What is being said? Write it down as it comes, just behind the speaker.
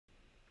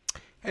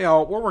Hey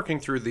all, we're working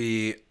through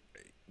the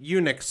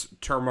Unix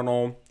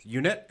terminal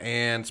unit,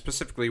 and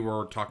specifically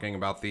we're talking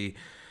about the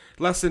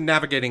lesson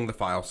navigating the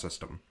file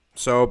system.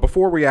 So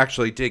before we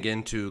actually dig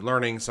into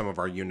learning some of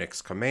our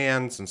Unix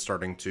commands and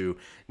starting to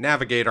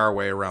navigate our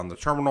way around the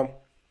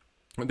terminal,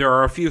 there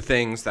are a few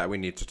things that we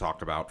need to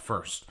talk about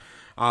first.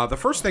 The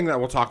first thing that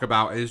we'll talk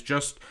about is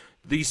just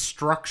the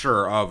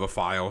structure of a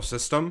file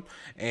system,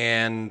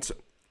 and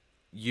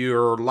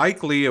you're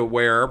likely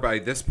aware by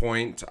this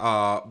point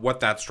what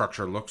that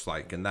structure looks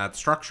like, and that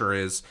structure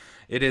is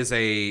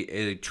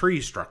a tree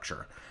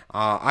structure.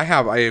 I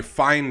have a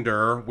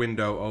Finder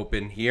window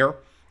open here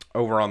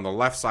over on the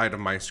left side of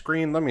my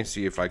screen. Let me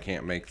see if I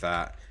can't make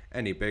that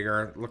any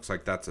bigger. It looks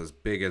like that's as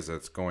big as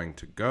it's going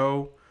to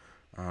go.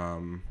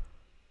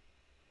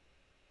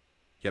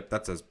 Yep,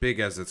 that's as big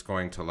as it's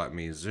going to let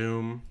me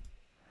zoom,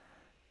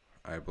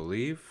 I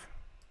believe.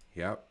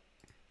 Yep.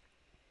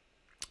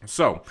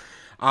 So,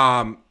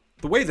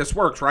 the way this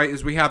works, right,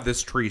 is we have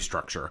this tree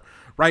structure.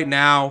 Right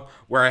now,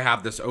 where I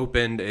have this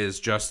opened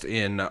is just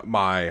in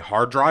my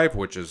hard drive,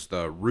 which is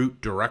the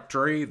root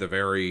directory, the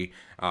very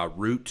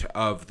root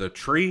of the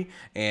tree,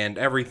 and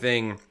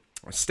everything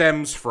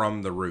stems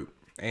from the root.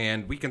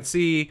 And we can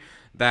see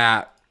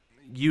that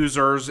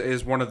users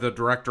is one of the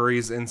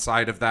directories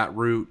inside of that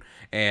root,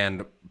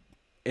 and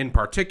in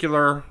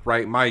particular,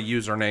 right, my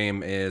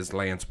username is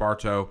Lance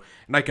Bartow,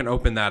 and I can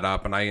open that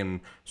up, and I am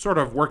sort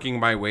of working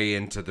my way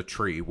into the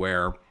tree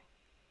where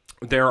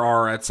there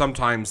are at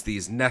sometimes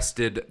these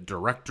nested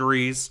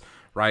directories,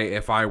 right?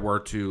 If I were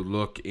to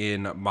look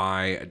in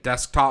my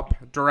desktop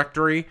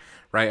directory,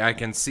 right, I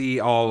can see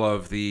all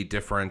of the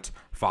different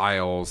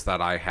files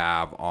that I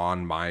have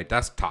on my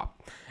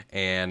desktop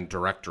and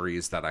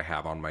directories that I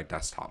have on my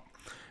desktop.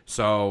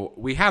 So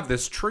we have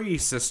this tree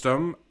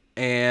system,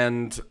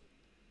 and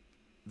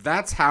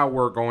that's how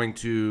we're going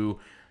to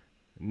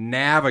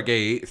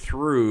navigate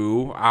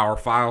through our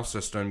file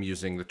system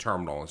using the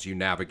terminal as you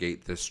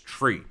navigate this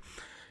tree.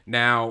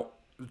 Now,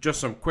 just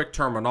some quick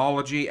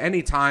terminology.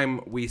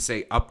 Anytime we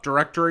say up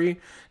directory,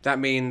 that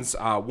means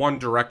one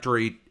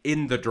directory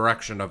in the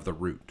direction of the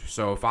root.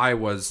 So if I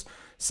was,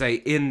 say,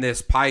 in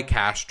this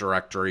PyCache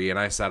directory and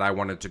I said I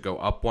wanted to go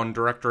up one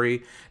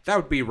directory, that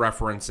would be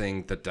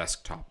referencing the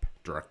desktop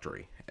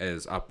directory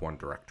as up one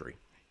directory.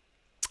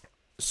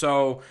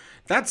 So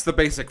that's the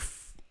basic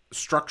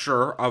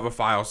structure of a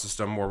file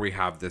system where we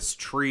have this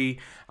tree.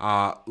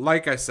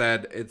 Like I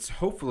said, it's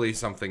hopefully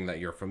something that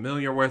you're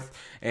familiar with,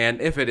 and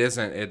if it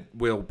isn't, it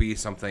will be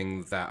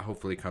something that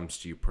hopefully comes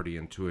to you pretty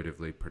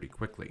intuitively, pretty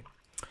quickly.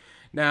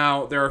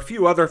 Now, there are a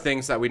few other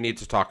things that we need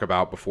to talk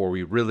about before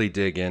we really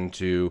dig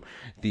into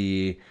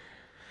the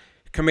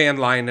command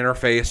line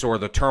interface or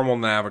the terminal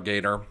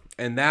navigator,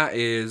 and that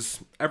is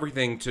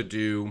everything to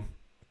do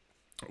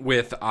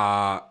with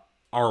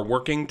our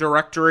working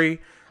directory,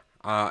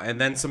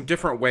 and then some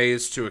different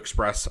ways to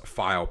express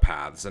file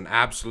paths: an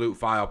absolute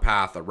file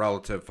path, a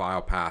relative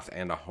file path,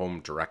 and a home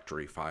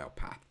directory file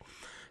path.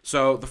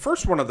 So the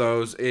first one of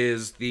those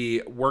is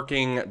the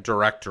working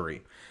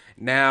directory.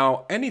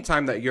 Now,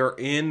 anytime that you're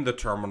in the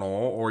terminal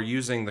or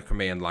using the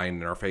command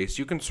line interface,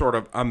 you can sort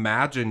of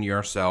imagine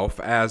yourself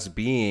as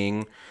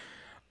being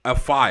a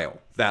file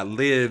that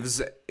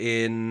lives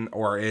in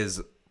or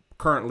is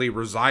currently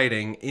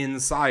residing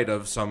inside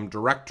of some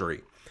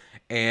directory.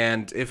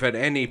 And if at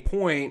any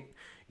point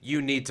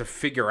you need to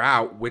figure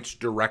out which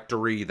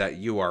directory that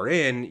you are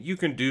in, you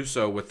can do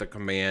so with the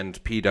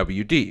command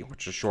pwd,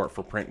 which is short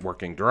for print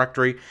working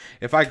directory.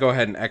 If I go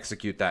ahead and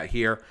execute that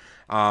here,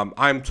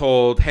 I'm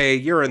told, hey,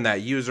 you're in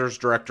that users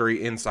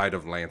directory inside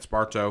of Lance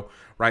Bartow,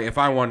 right? If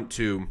I want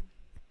to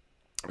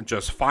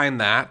just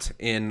find that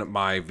in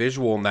my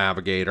visual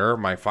navigator,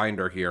 my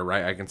Finder here,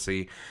 right, I can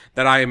see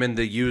that I am in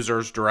the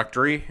users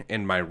directory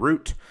in my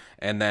root,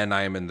 and then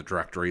I am in the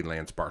directory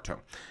Lance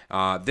Bartow.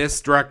 This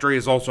directory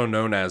is also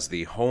known as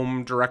the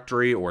home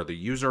directory or the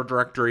user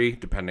directory,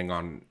 depending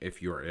on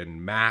if you're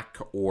in Mac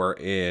or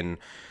in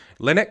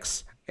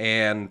Linux.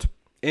 And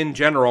in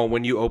general,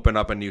 when you open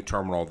up a new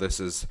terminal, this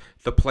is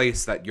the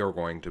place that you're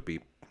going to be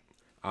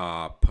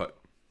put.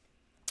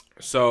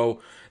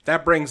 So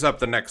that brings up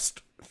the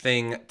next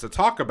thing to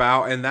talk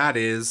about, and that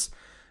is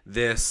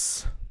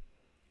this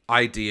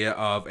idea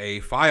of a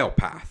file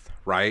path,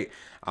 right?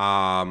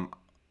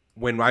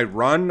 When I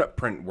run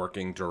print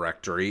working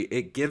directory,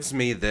 it gives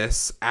me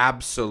this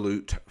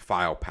absolute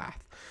file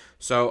path.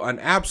 So an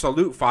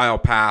absolute file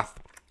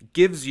path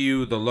gives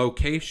you the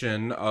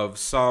location of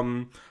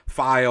some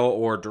file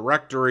or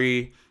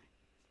directory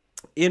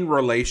in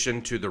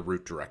relation to the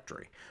root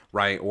directory,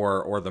 right?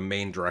 Or the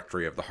main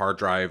directory of the hard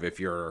drive. If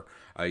you're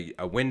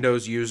a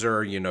Windows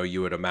user, you know,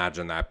 you would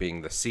imagine that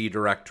being the C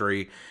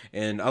directory.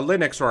 In a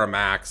Linux or a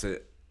Mac,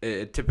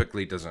 it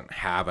typically doesn't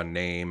have a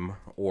name,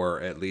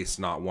 or at least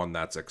not one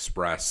that's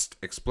expressed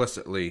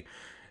explicitly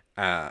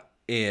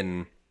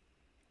in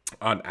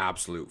an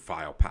absolute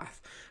file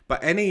path.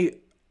 But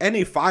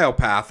any file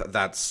path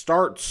that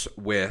starts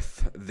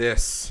with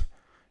this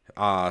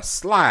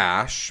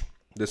slash,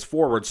 this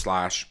forward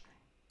slash,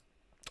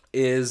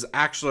 is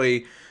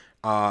actually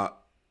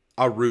a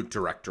a root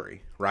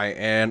directory, right?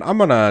 And I'm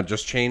gonna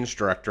just change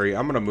directory.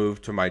 I'm gonna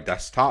move to my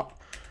desktop,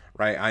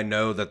 right? I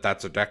know that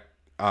that's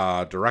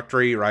a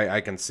directory, right? I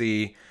can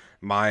see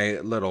my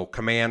little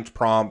command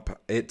prompt.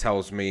 It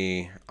tells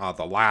me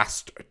the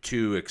last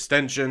two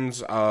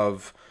extensions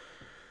of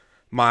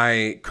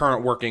my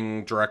current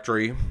working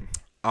directory.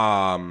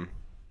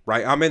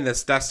 Right, I'm in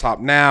this desktop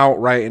now,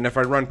 right? And if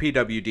I run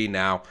pwd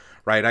now,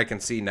 right, I can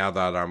see now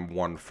that I'm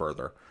one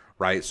further,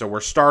 right? So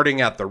we're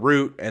starting at the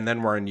root, and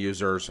then we're in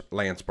users,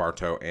 Lance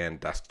Bartow, and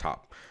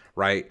desktop,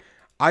 right?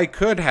 I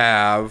could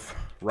have,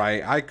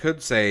 right, I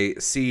could say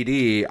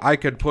cd, I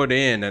could put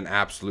in an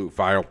absolute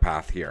file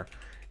path here,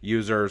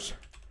 users,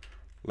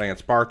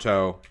 Lance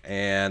Bartow,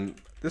 and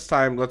this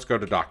time let's go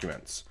to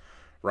documents,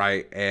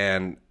 right?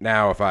 And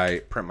now if I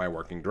print my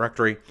working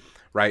directory,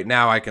 right,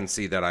 now I can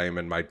see that I am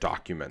in my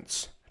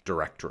documents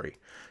directory.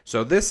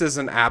 So this is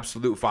an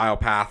absolute file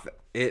path.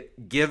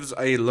 It gives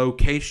a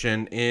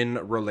location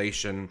in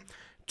relation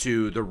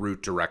to the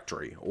root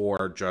directory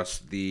or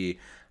just the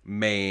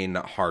main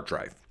hard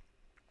drive.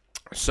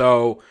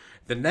 So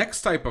the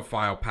next type of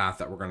file path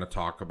that we're going to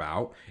talk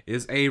about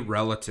is a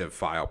relative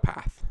file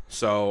path.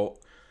 So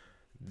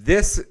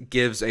this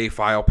gives a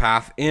file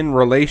path in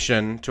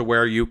relation to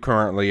where you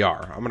currently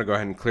are. I'm going to go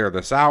ahead and clear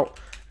this out,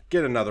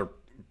 get another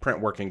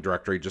print working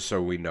directory just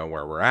so we know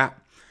where we're at,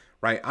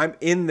 right? I'm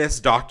in this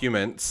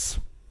documents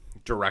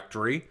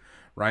directory,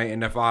 right?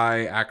 And if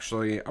I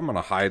actually, I'm going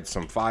to hide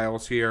some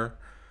files here.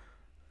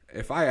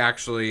 If I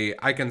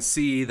can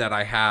see that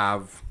I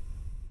have,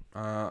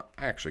 I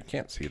actually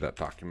can't see that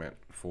document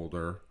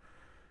folder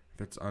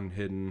if it's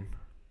unhidden.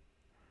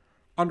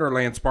 Under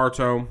Lance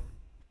Bartow,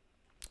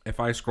 if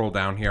I scroll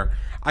down here,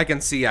 I can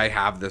see I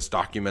have this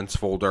documents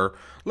folder.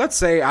 Let's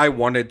say I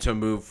wanted to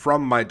move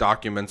from my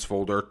documents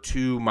folder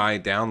to my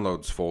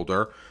downloads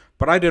folder,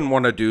 but I didn't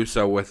want to do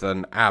so with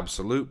an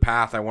absolute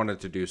path. I wanted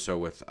to do so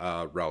with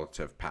a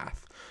relative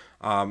path.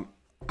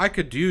 I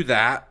could do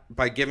that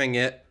by giving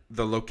it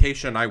the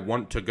location I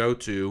want to go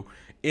to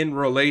in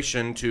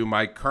relation to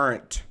my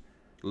current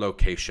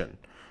location,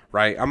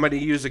 right? I'm going to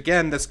use,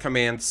 again, this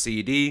command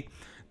cd.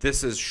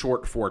 This is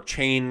short for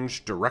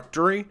change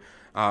directory.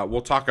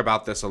 We'll talk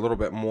about this a little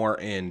bit more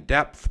in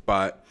depth,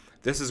 but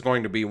this is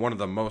going to be one of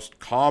the most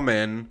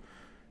common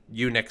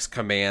Unix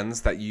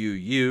commands that you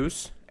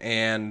use.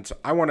 And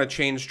I want to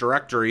change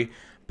directory,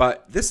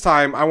 but this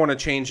time I want to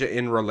change it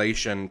in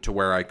relation to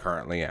where I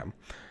currently am.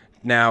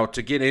 Now,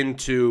 to get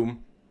into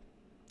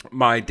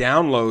my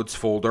downloads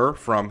folder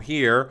from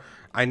here,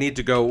 I need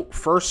to go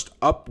first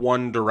up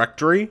one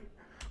directory,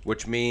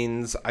 which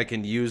means I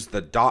can use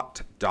the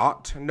dot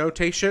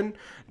notation.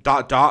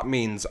 Dot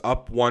means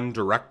up one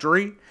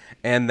directory,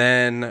 and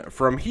then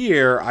from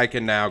here I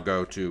can now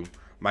go to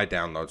my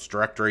downloads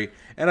directory,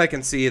 and I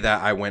can see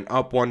that I went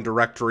up one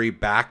directory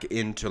back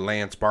into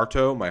Lance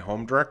Bartow, my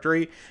home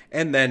directory,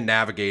 and then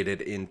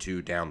navigated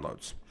into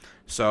downloads.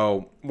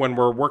 So when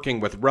we're working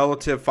with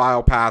relative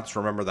file paths,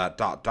 remember that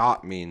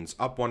dot means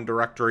up one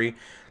directory.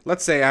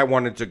 Let's say I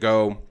wanted to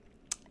go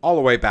all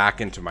the way back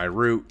into my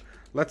root.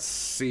 Let's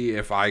see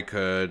if I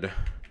could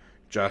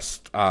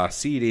just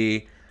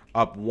cd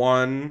up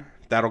one.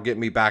 That'll get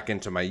me back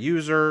into my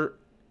user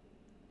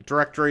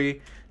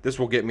directory. This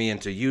will get me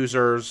into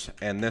users,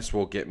 and this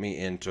will get me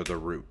into the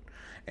root.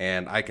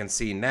 And I can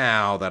see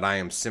now that I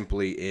am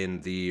simply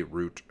in the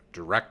root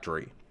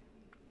directory.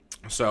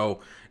 So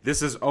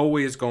this is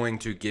always going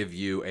to give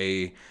you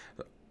a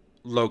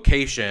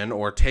location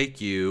or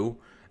take you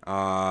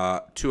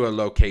to a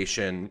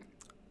location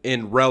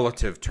in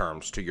relative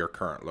terms to your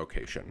current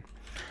location.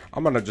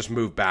 I'm going to just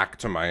move back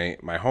to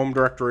my home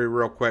directory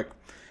real quick,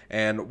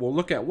 and we'll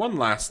look at one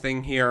last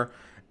thing here.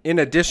 In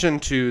addition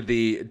to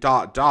the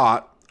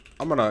dot,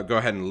 I'm going to go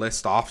ahead and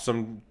list off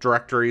some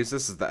directories.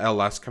 This is the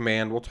ls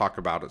command. We'll talk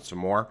about it some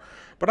more.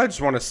 But I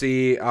just want to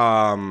see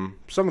some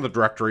of the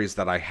directories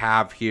that I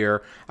have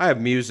here. I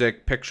have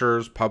music,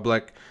 pictures,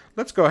 public.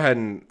 Let's go ahead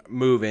and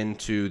move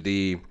into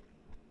the...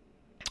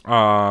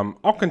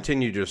 I'll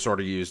continue to sort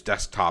of use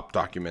desktop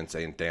documents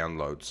and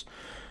downloads.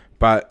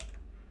 But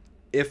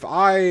if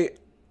I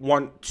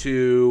want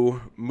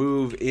to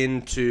move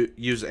into,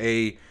 use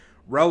a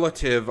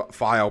relative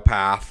file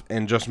path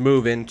and just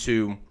move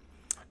into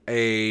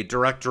a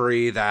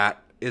directory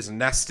that is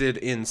nested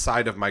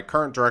inside of my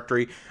current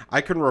directory,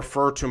 I can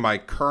refer to my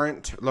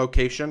current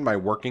location, my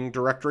working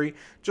directory,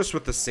 just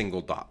with a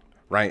single dot,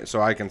 right?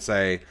 So I can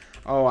say,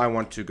 oh, I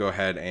want to go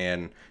ahead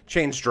and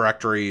change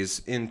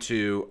directories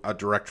into a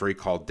directory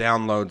called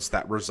downloads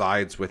that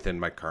resides within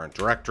my current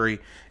directory,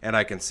 and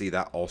I can see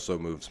that also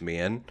moves me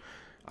in.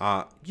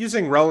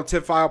 Using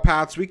relative file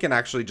paths, we can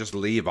actually just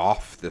leave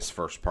off this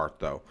first part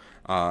though.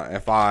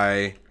 If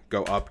I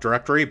go up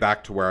directory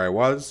back to where I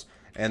was,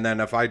 and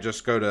then if I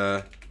just go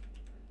to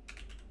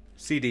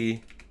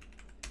cd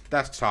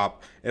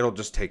desktop, it'll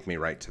just take me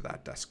right to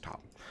that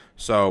desktop.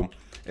 So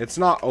it's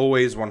not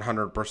always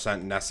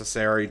 100%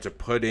 necessary to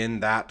put in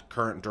that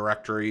current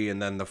directory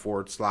and then the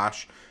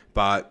 /,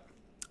 but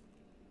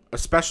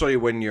especially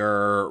when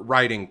you're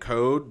writing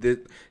code,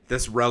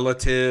 this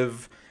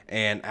relative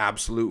and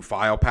absolute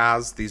file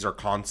paths. These are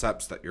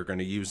concepts that you're going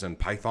to use in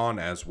Python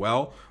as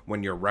well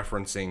when you're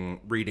referencing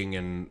reading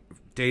in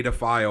data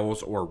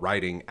files or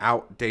writing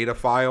out data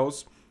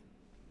files.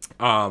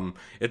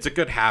 It's a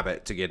good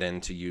habit to get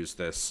in to use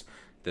this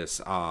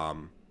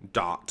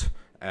dot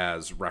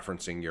as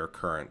referencing your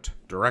current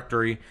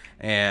directory.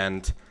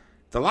 And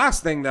the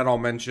last thing that I'll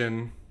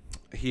mention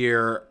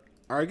here,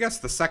 or I guess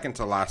the second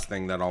to last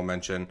thing that I'll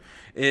mention,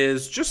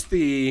 is just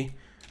the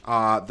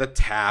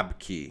tab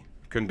key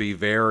can be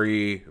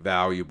very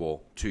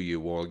valuable to you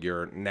while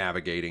you're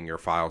navigating your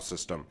file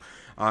system.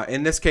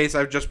 In this case,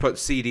 I've just put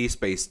CD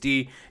space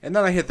D, and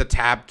then I hit the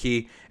tab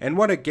key, and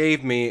what it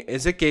gave me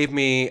is it gave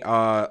me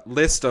a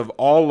list of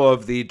all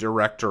of the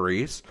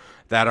directories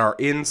that are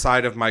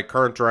inside of my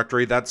current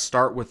directory that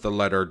start with the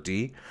letter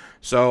D.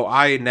 So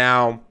I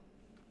now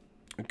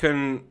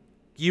can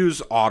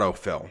use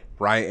autofill,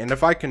 right? And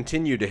if I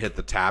continue to hit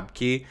the tab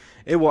key,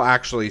 it will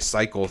actually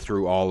cycle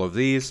through all of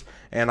these,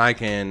 and I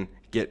can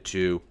get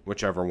to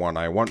whichever one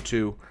I want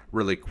to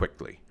really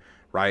quickly,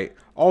 right?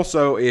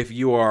 Also, if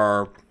you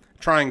are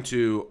trying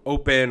to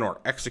open or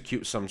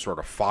execute some sort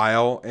of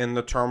file in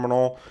the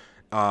terminal,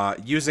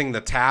 using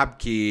the tab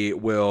key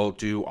will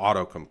do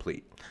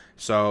autocomplete.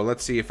 So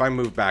let's see, if I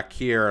move back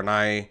here and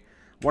I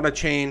want to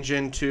change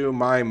into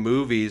my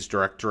movies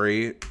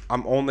directory,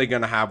 I'm only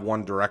going to have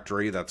one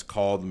directory that's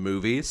called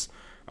movies,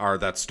 or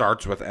that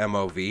starts with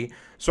MOV.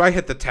 So I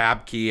hit the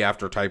tab key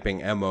after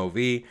typing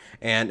MOV,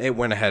 and it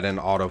went ahead and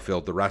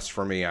autofilled the rest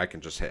for me. I can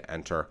just hit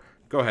enter,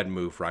 go ahead and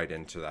move right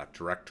into that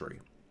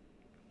directory.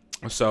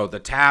 So the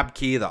tab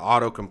key, the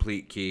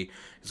autocomplete key,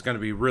 is going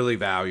to be really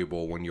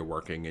valuable when you're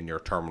working in your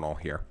terminal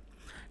here.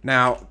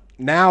 Now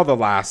the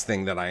last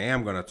thing that I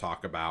am going to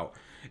talk about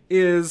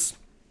is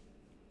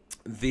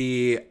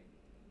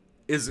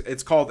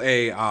it's called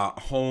a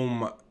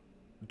home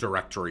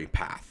directory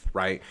path,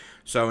 right?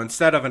 So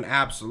instead of an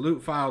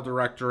absolute file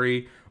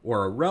directory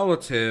or a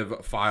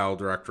relative file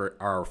directory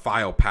or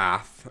file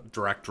path,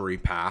 directory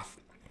path,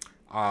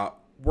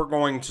 we're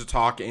going to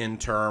talk in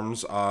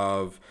terms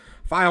of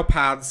file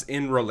paths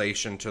in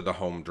relation to the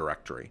home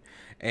directory.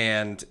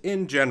 And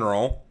in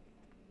general,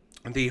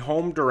 the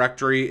home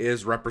directory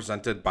is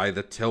represented by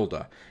the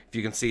tilde. If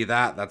you can see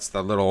that, that's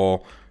the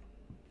little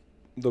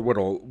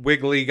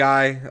wiggly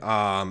guy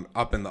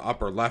up in the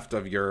upper left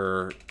of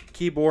your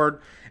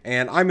keyboard.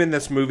 And I'm in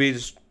this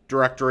movies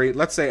directory.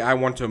 Let's say I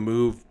want to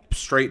move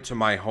straight to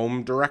my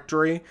home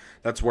directory.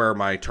 That's where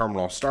my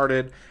terminal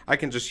started. I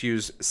can just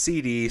use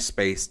CD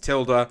space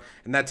tilde,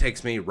 and that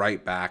takes me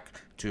right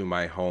back to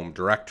my home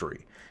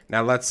directory.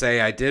 Now let's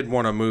say I did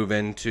want to move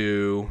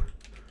into,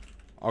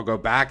 I'll go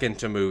back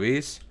into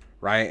movies,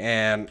 right?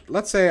 And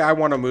let's say I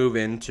want to move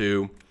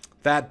into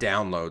that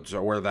downloads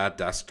or that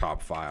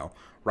desktop file,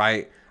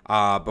 right?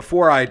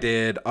 Before I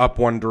did up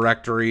one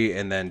directory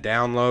and then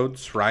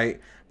downloads,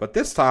 right? But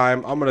this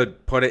time I'm going to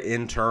put it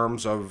in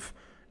terms of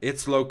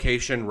its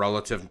location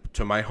relative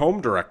to my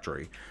home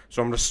directory.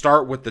 So I'm going to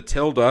start with the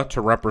tilde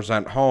to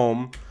represent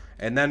home,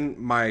 and then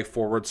my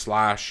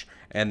 /,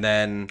 and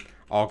then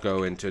I'll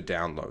go into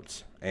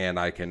downloads. And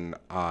I can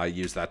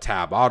use that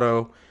tab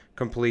auto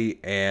complete,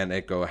 and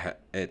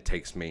it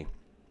takes me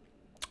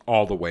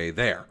all the way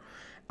there.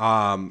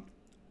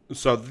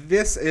 So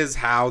this is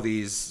how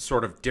these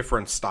sort of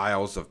different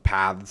styles of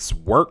paths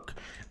work.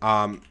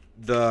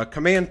 The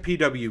command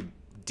pwd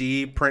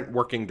print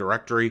working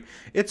directory,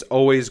 it's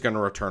always going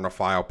to return a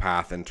file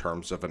path in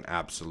terms of an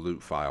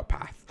absolute file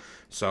path.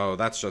 So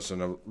that's just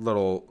a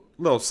little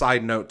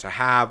side note to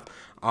have.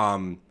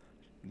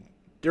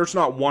 There's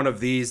not one of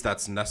these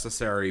that's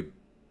necessarily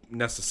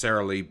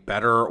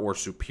better or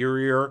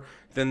superior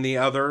than the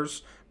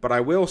others, but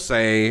I will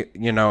say,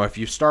 if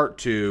you start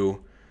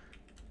to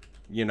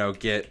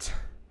get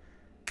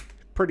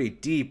pretty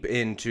deep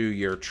into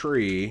your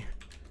tree,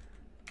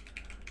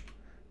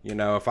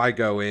 if I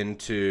go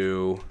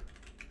into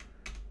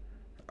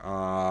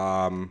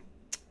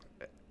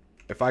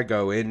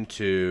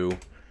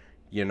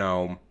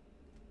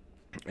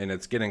and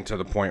it's getting to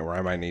the point where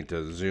I might need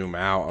to zoom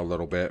out a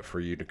little bit for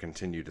you to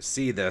continue to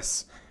see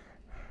this.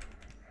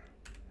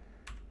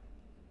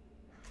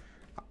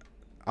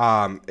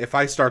 If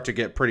I start to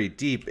get pretty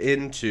deep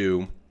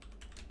into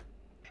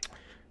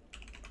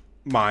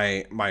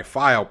my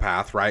file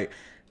path, right?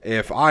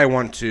 If I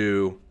want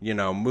to,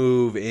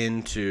 move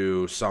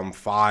into some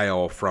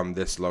file from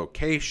this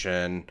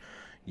location,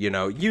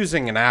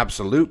 using an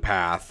absolute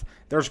path,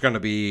 there's going to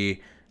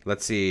be,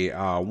 let's see,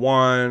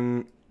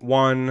 1,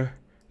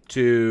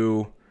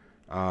 2,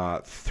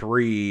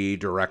 3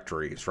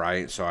 directories,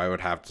 right? So I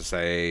would have to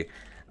say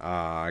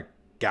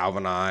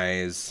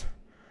galvanize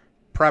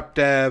prep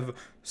dev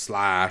 /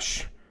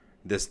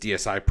 this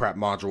DSI prep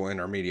module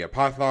intermediate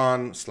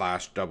Python /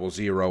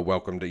 00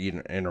 welcome to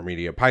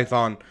intermediate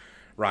Python,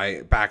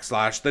 right? /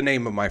 the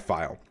name of my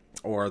file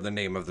or the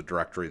name of the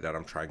directory that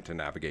I'm trying to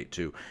navigate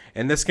to.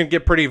 And this can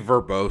get pretty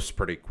verbose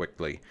pretty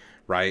quickly,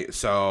 right?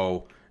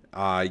 So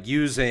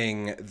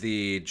using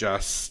the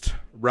just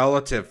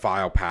relative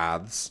file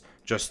paths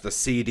just the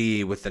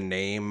CD with the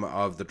name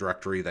of the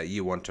directory that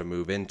you want to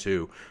move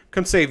into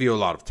can save you a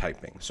lot of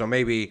typing. So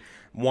maybe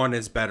one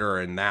is better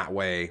in that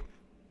way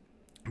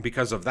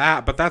because of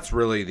that, but that's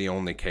really the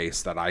only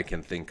case that I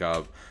can think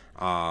of.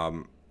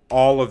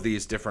 All of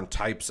these different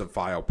types of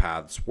file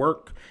paths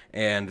work,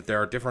 and there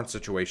are different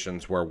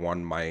situations where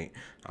one might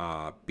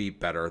be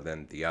better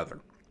than the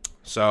other.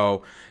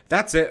 So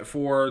that's it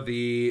for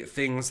the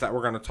things that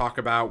we're going to talk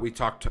about. We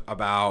talked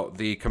about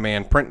the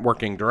command print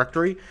working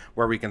directory,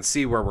 where we can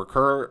see where we're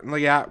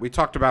currently at. We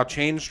talked about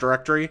change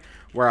directory,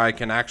 where I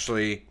can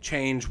actually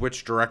change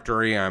which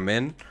directory I'm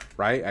in,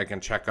 right? I can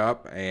check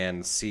up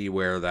and see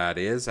where that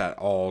is at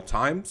all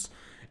times.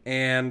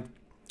 And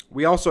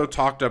we also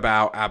talked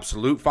about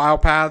absolute file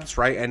paths,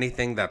 right?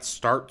 Anything that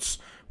starts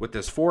with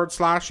this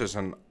 / is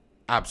an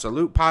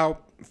absolute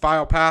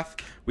file path.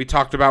 We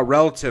talked about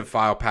relative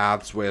file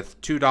paths with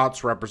 2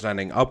 dots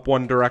representing up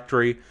one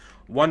directory,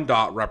 1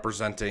 dot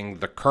representing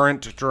the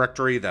current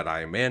directory that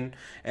I'm in.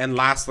 And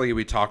lastly,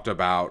 we talked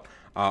about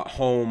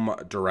home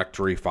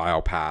directory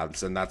file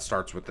paths, and that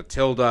starts with the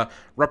tilde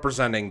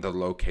representing the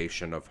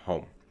location of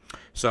home.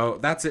 So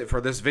that's it for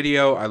this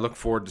video. I look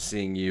forward to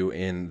seeing you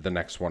in the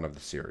next one of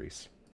the series.